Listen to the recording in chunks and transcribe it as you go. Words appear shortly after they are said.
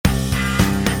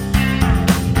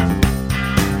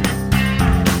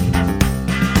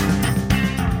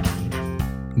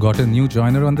Got a new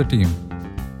joiner on the team?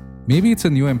 Maybe it's a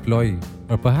new employee,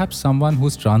 or perhaps someone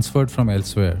who's transferred from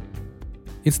elsewhere.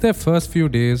 It's their first few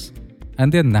days,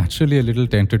 and they're naturally a little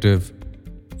tentative,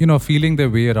 feeling their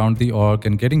way around the org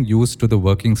and getting used to the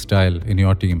working style in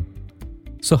your team.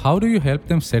 So how do you help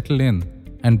them settle in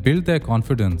and build their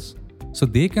confidence so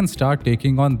they can start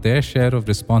taking on their share of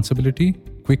responsibility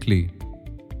quickly?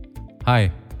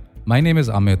 Hi, my name is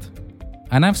Amit,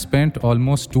 and I've spent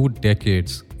almost 2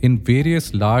 decades in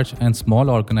various large and small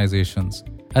organizations,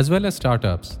 as well as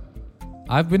startups.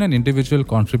 I've been an individual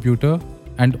contributor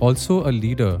and also a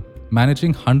leader,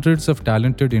 managing hundreds of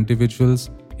talented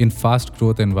individuals in fast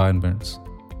growth environments.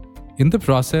 In the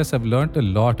process, I've learned a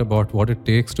lot about what it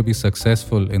takes to be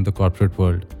successful in the corporate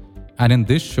world. And in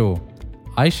this show,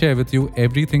 I share with you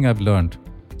everything I've learned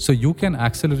so you can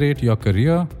accelerate your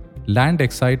career, land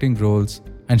exciting roles,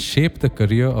 and shape the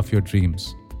career of your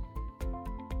dreams.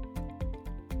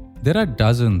 There are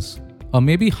dozens or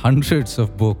maybe hundreds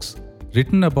of books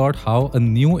written about how a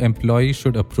new employee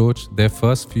should approach their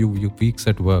first few weeks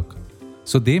at work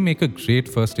so they make a great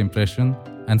first impression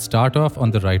and start off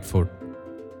on the right foot.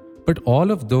 But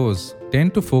all of those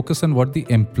tend to focus on what the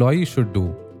employee should do,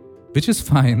 which is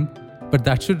fine, but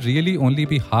that should really only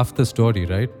be half the story,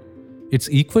 right? It's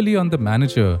equally on the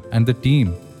manager and the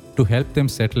team to help them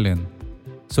settle in.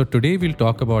 So today we'll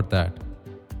talk about that.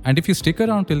 And if you stick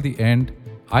around till the end,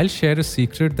 I'll share a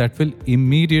secret that will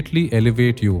immediately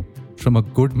elevate you from a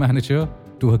good manager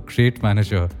to a great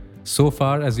manager, so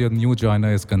far as your new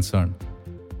joiner is concerned.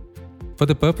 For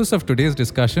the purpose of today's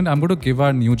discussion, I'm going to give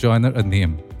our new joiner a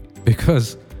name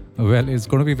because, it's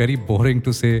going to be very boring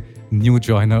to say new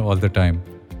joiner all the time.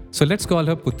 So let's call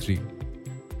her Putri.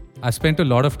 I spent a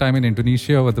lot of time in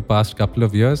Indonesia over the past couple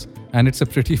of years, and it's a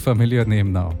pretty familiar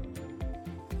name now.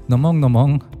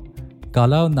 Nomong,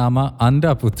 kalau nama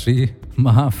Anda Putri,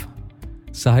 maaf,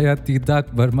 saya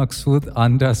tidak bermaksud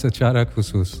Anda secara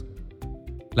khusus.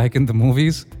 Like in the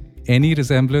movies, any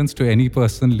resemblance to any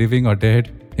person living or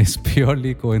dead is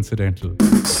purely coincidental.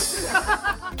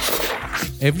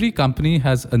 Every company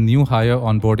has a new hire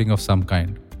onboarding of some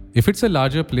kind. If it's a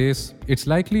larger place, it's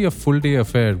likely a full-day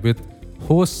affair with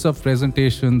hosts of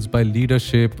presentations by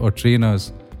leadership or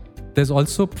trainers. There's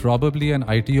also probably an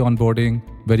IT onboarding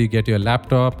where you get your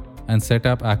laptop and set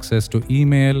up access to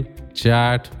email,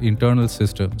 chat, internal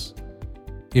systems.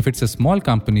 If it's a small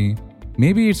company,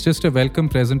 maybe it's just a welcome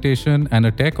presentation and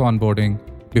a tech onboarding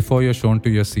before you're shown to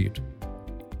your seat.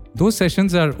 Those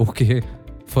sessions are okay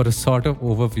for a sort of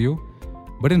overview,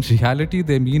 but in reality,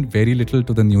 they mean very little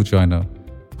to the new joiner,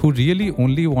 who really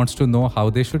only wants to know how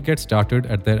they should get started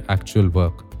at their actual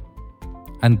work.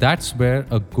 And that's where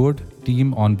a good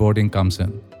team onboarding comes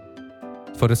in.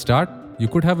 For a start, you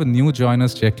could have a new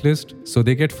joiner's checklist so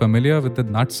they get familiar with the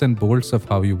nuts and bolts of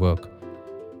how you work.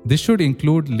 This should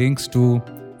include links to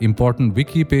important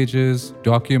wiki pages,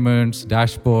 documents,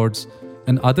 dashboards,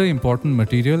 and other important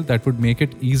material that would make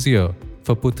it easier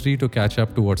for Putri to catch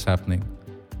up to what's happening.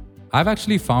 I've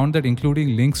actually found that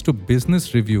including links to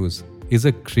business reviews is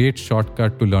a great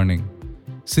shortcut to learning,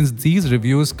 since these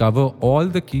reviews cover all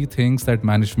the key things that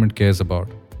management cares about.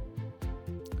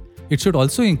 It should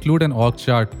also include an org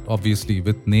chart, obviously,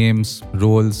 with names,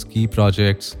 roles, key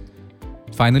projects.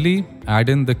 Finally, add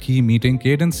in the key meeting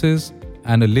cadences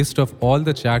and a list of all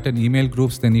the chat and email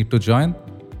groups they need to join,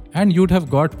 and you'd have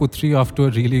got Putri off to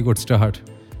a really good start.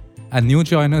 And new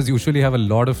joiners usually have a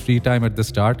lot of free time at the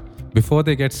start before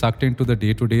they get sucked into the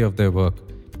day-to-day of their work.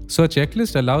 So a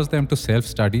checklist allows them to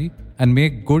self-study and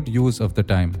make good use of the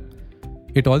time.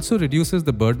 It also reduces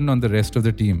the burden on the rest of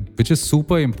the team, which is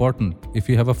super important if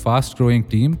you have a fast-growing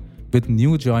team with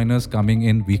new joiners coming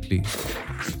in weekly.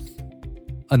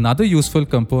 Another useful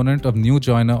component of new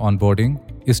joiner onboarding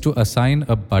is to assign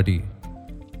a buddy.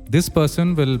 This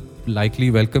person will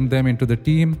likely welcome them into the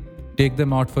team, take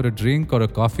them out for a drink or a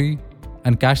coffee,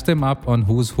 and catch them up on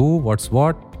who's who, what's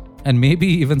what, and maybe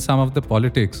even some of the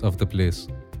politics of the place.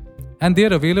 And they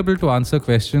are available to answer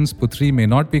questions Putri may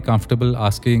not be comfortable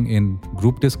asking in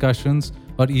group discussions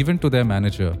or even to their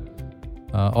manager.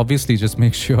 Obviously, just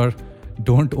make sure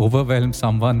don't overwhelm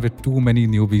someone with too many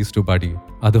newbies to buddy.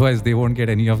 Otherwise, they won't get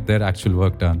any of their actual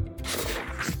work done.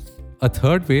 A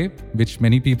third way, which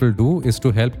many people do, is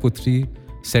to help Putri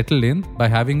settle in by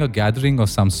having a gathering of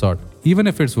some sort, even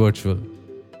if it's virtual.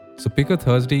 So pick a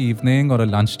Thursday evening or a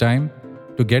lunchtime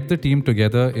to get the team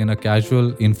together in a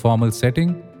casual, informal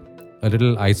setting. A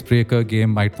little icebreaker game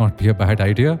might not be a bad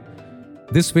idea.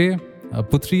 This way,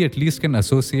 Putri at least can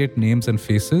associate names and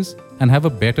faces and have a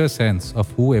better sense of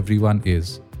who everyone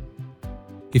is.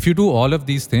 If you do all of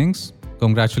these things,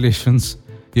 congratulations,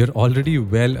 you're already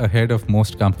well ahead of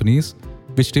most companies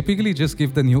which typically just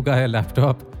give the new guy a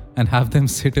laptop and have them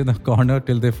sit in a corner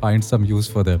till they find some use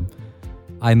for them.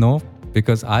 I know,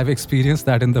 because I've experienced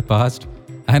that in the past,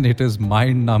 and it is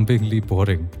mind-numbingly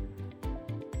boring.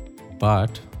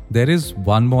 But there is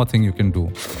one more thing you can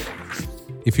do.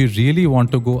 If you really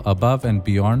want to go above and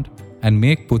beyond and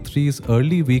make Putri's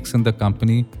early weeks in the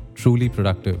company truly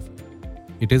productive.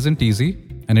 It isn't easy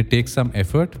and it takes some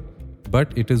effort,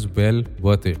 but it is well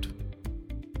worth it.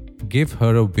 Give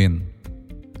her a win.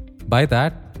 By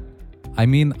that, I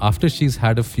mean after she's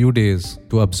had a few days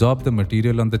to absorb the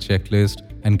material on the checklist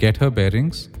and get her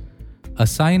bearings,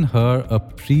 assign her a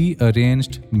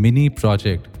pre-arranged mini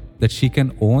project that she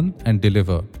can own and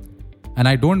deliver. And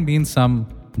I don't mean some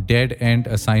dead-end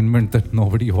assignment that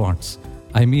nobody wants.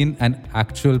 I mean an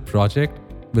actual project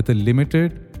with a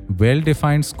limited,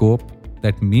 well-defined scope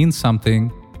that means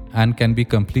something and can be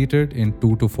completed in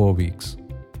 2 to 4 weeks.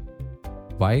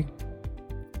 Why?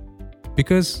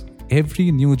 Because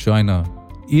every new joiner,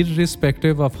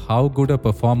 irrespective of how good a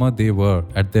performer they were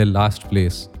at their last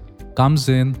place, comes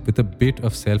in with a bit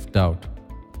of self-doubt.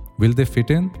 Will they fit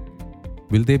in?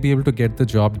 Will they be able to get the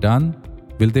job done?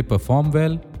 Will they perform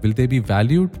well? Will they be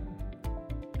valued?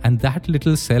 And that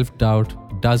little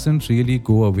self-doubt doesn't really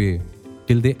go away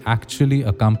till they actually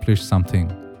accomplish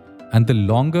something. And the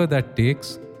longer that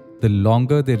takes, the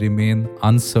longer they remain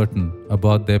uncertain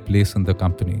about their place in the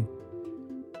company.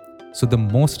 So the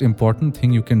most important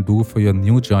thing you can do for your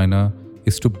new joiner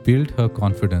is to build her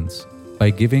confidence by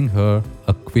giving her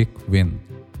a quick win.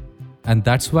 And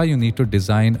that's why you need to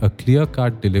design a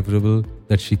clear-cut deliverable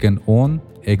that she can own,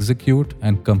 execute,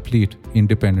 and complete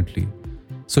independently.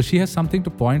 So she has something to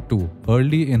point to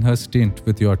early in her stint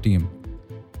with your team.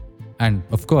 And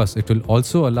of course, it will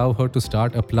also allow her to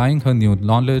start applying her new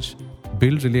knowledge,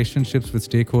 build relationships with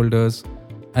stakeholders,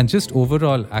 and just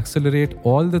overall accelerate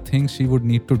all the things she would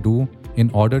need to do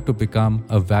in order to become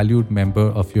a valued member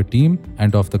of your team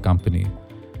and of the company.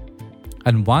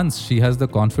 And once she has the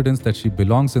confidence that she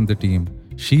belongs in the team,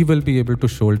 she will be able to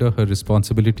shoulder her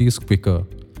responsibilities quicker.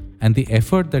 And the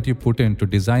effort that you put in to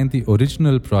design the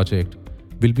original project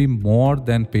will be more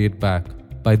than paid back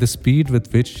by the speed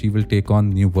with which she will take on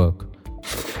new work.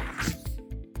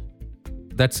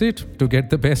 That's it to get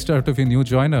the best out of your new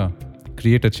joiner.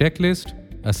 Create a checklist,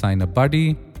 assign a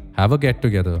buddy, have a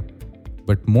get-together.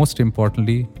 But most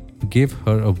importantly, give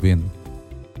her a win.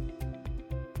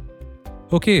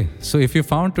 Okay, so if you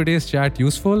found today's chat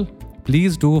useful,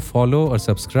 please do follow or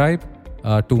subscribe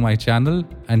to my channel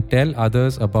and tell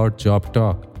others about Job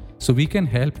Talk so we can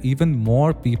help even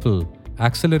more people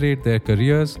accelerate their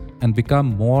careers and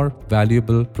become more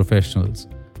valuable professionals.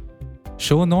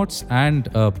 Show notes and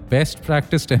a best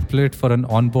practice template for an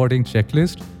onboarding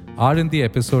checklist are in the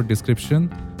episode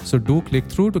description, so do click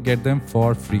through to get them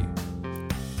for free.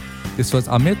 This was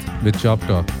Amit with Job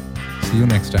Talk. See you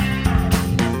next time.